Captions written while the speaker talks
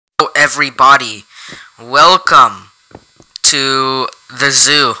Everybody, welcome to the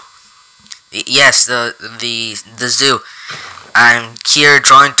zoo. Yes, the zoo. I'm here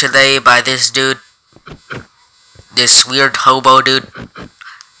joined today by this dude, this weird hobo dude.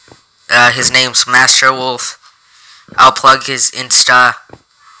 His name's Master Wolf. I'll plug his Insta.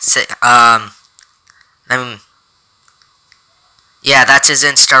 Let me, yeah, that's his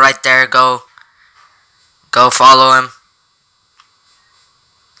Insta right there. Go follow him.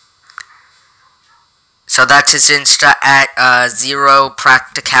 So that's his Insta at Zero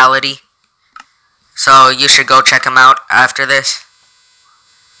Practicality. So you should go check him out after this.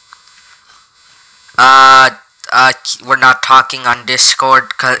 We're not talking on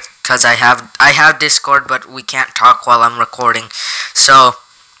Discord cause I have Discord, but we can't talk while I'm recording. So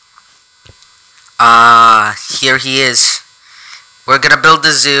here he is. We're gonna build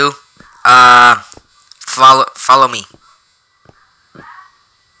the zoo. Follow me.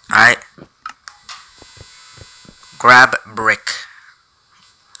 Alright. Grab brick.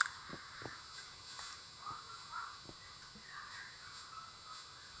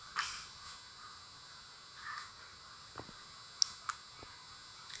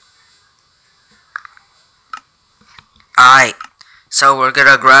 Alright, so we're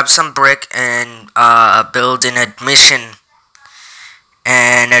gonna grab some brick and build an admissions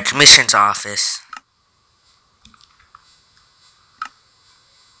office.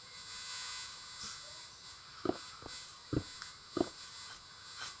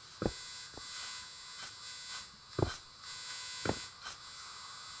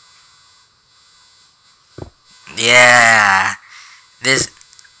 Yeah,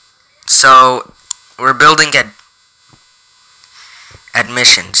 so we're building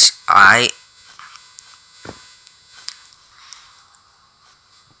admissions. Alright.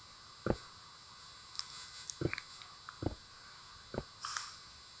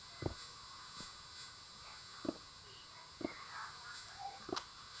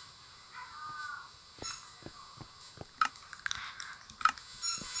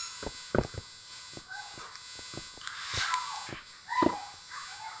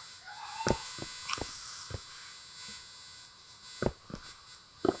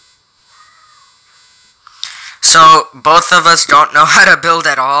 So both of us don't know how to build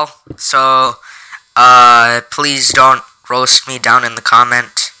at all. So please don't roast me down in the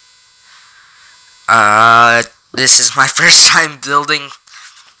comment. This is my first time building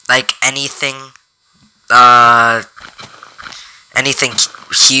like anything anything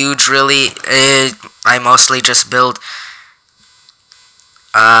huge really. I mostly just build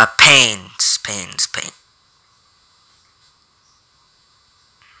panes.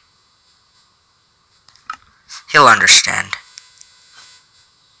 He'll understand.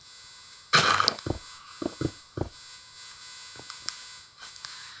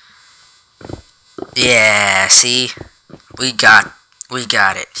 Yeah, see? We got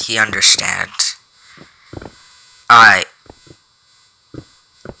it. He understands. Alright.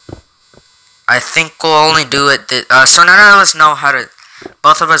 I think we'll only do it so none of us know how to,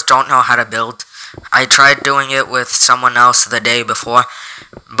 both of us don't know how to build. I tried doing it with someone else the day before,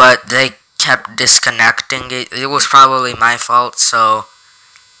 but they kept disconnecting. It was probably my fault, so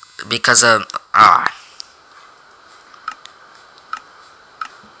because of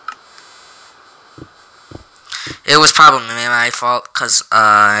it was probably my fault because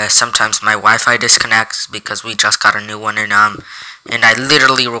sometimes my Wi-Fi disconnects because we just got a new one, and I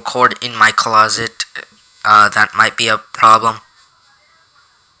literally record in my closet. That might be a problem.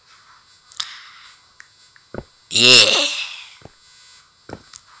 Yeah.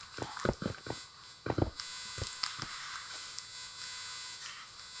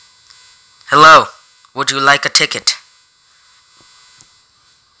 Hello, would you like a ticket?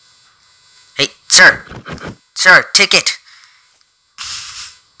 Hey, sir, ticket.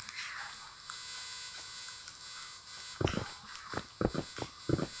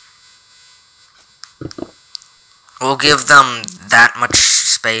 We'll give them that much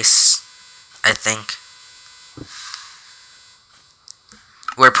space, I think.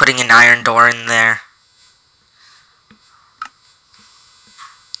 We're putting an iron door in there.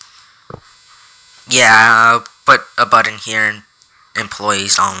 Yeah, I'll put a button here and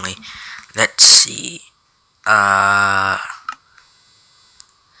employees only. Let's see.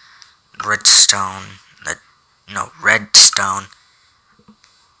 Redstone. Redstone.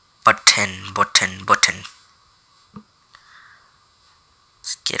 Button.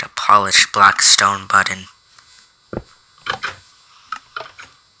 Let's get a polished black stone button.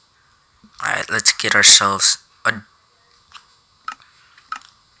 Alright, let's get ourselves a...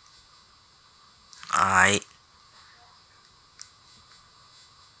 Alright.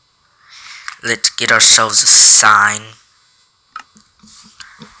 Let's get ourselves a sign.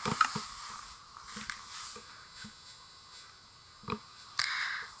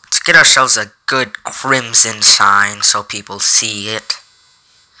 Let's get ourselves a good crimson sign so people see it.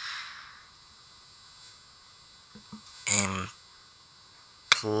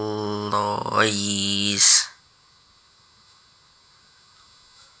 Employees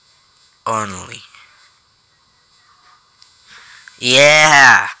only.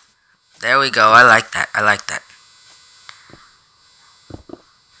 Yeah! There we go. I like that. I like that.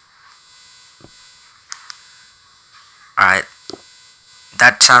 Alright.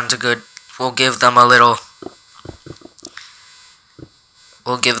 That sounds good. We'll give them a little...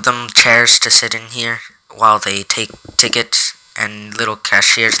 We'll give them chairs to sit in here while they take tickets and little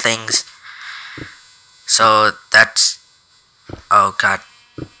cashier things. So that's... Oh god.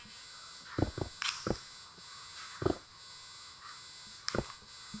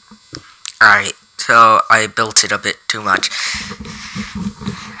 Alright, so I built it a bit too much.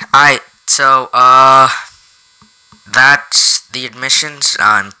 Alright, so, that's the admissions.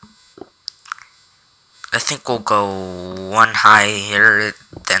 I think we'll go one higher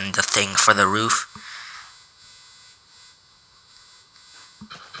than the thing for the roof.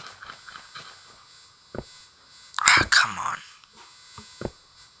 Ah, come on.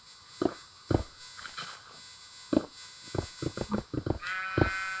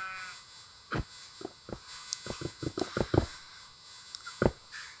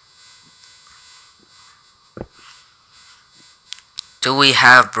 Do we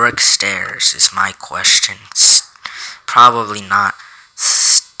have brick stairs is my question. Probably not.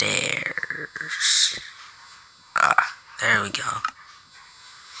 Stairs. There we go.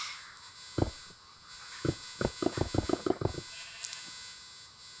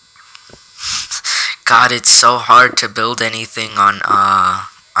 God, it's so hard to build anything on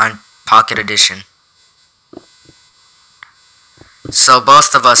Pocket Edition. So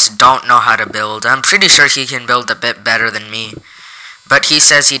both of us don't know how to build. I'm pretty sure he can build a bit better than me. But he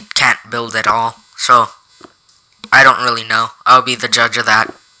says he can't build at all, so I don't really know. I'll be the judge of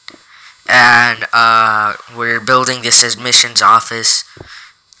that. And we're building this admissions office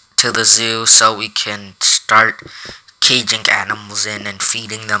to the zoo so we can start caging animals in and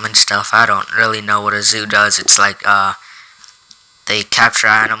feeding them and stuff. I don't really know what a zoo does. It's like they capture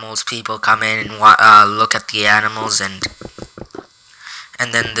animals, people come in and look at the animals, and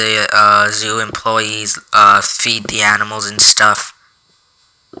then the zoo employees feed the animals and stuff.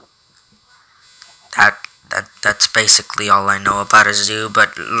 That's basically all I know about a zoo,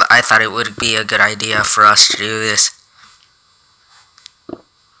 but I thought it would be a good idea for us to do this.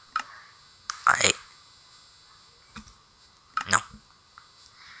 No.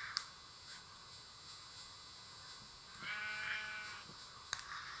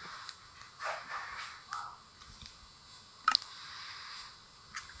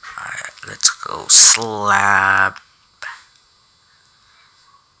 Alright, let's go slab.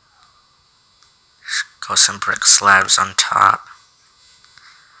 Go some brick slabs on top.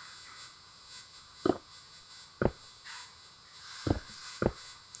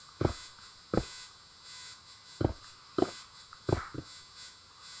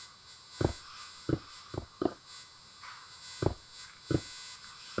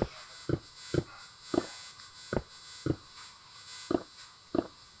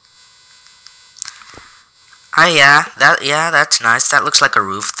 Yeah, that's nice. That looks like a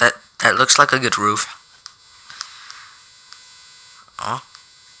roof. That looks like a good roof. Oh.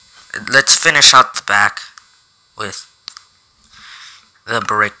 Let's finish out the back with the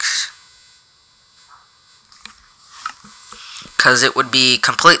bricks. Cause it would be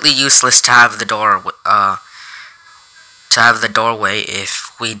completely useless to have the doorway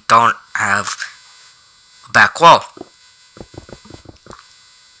if we don't have a back wall.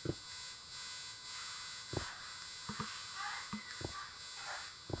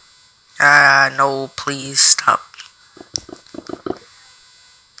 No, please stop.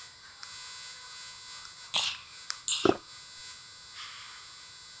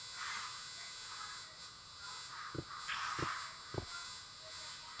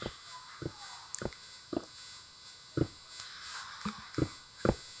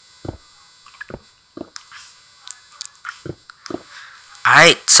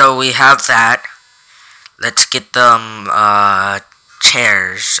 Alright, so we have that. Let's get them,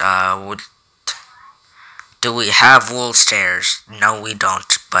 chairs. Do we have wool chairs? No, we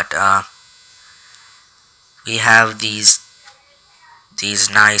don't, but, we have these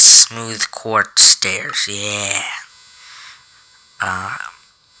nice smooth quartz stairs, yeah.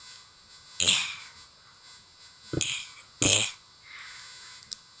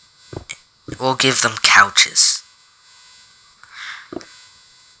 we'll give them couches.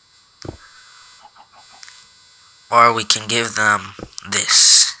 Or we can give them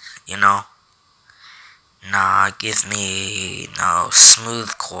this, you know. Nah, give me, no,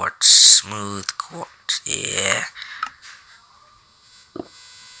 smooth quartz, yeah.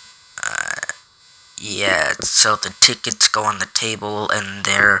 Yeah, so the tickets go on the table and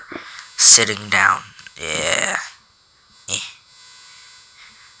they're sitting down, yeah.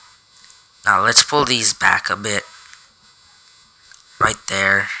 Now let's pull these back a bit, right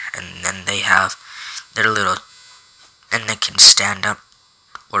there, and then they have their little, and they can stand up,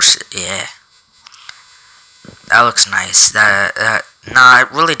 or sit, yeah. That looks nice. Nah,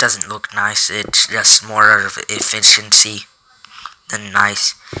 it really doesn't look nice. It's just more of efficiency than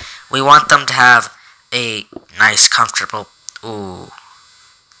nice. We want them to have a nice, comfortable. Ooh.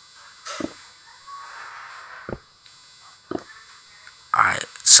 Alright,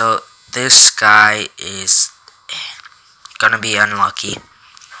 so this guy is gonna be unlucky,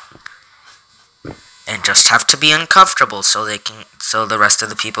 and just have to be uncomfortable so the rest of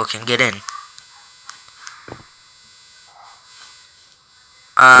the people can get in.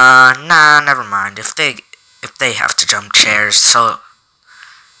 Nah, never mind. If they have to jump chairs, so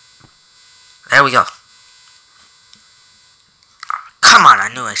there we go. Come on, I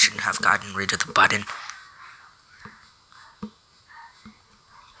knew I shouldn't have gotten rid of the button.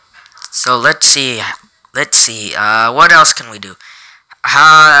 So let's see, what else can we do?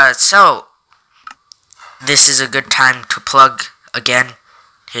 So this is a good time to plug again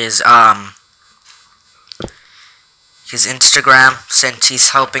his Instagram. Since he's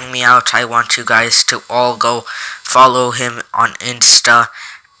helping me out, I want you guys to all go follow him on Insta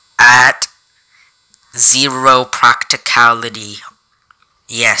at Zero Practicality.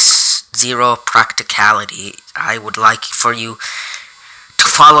 Yes, Zero Practicality. I would like for you to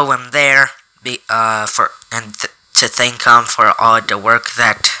follow him there, to thank him for all the work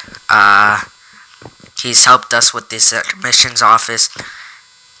that he's helped us with this admissions office.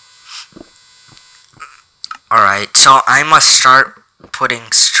 Alright, so I must start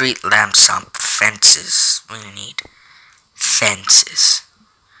putting street lamps on fences. We need fences.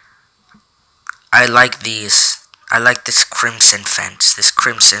 I like these. I like this crimson fence. This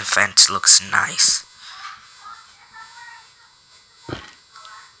crimson fence looks nice.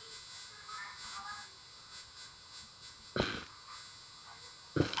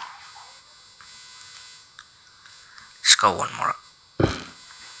 Let's go one more up.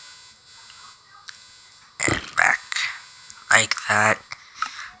 And back. Like that.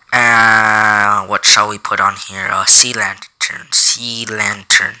 What shall we put on here? Sea lantern. Sea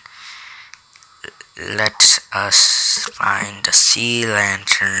lantern. Let us find a sea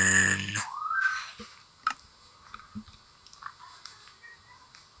lantern.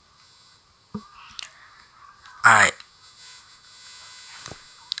 Alright.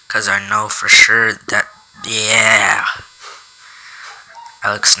 Because I know for sure that, yeah,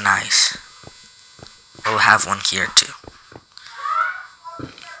 that looks nice. We'll have one here too.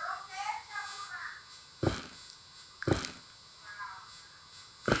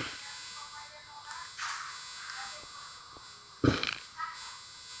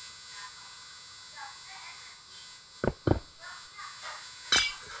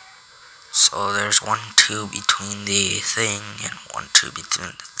 So there's 1, 2 between the thing and 1, 2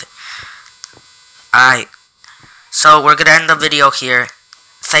 between the thing. Alright, so we're gonna end the video here.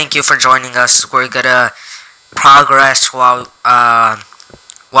 Thank you for joining us. We're gonna progress while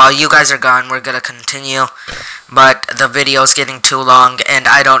you guys are gone. We're gonna continue, but the video's getting too long and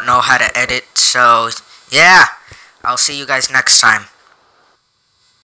I don't know how to edit, so yeah, I'll see you guys next time.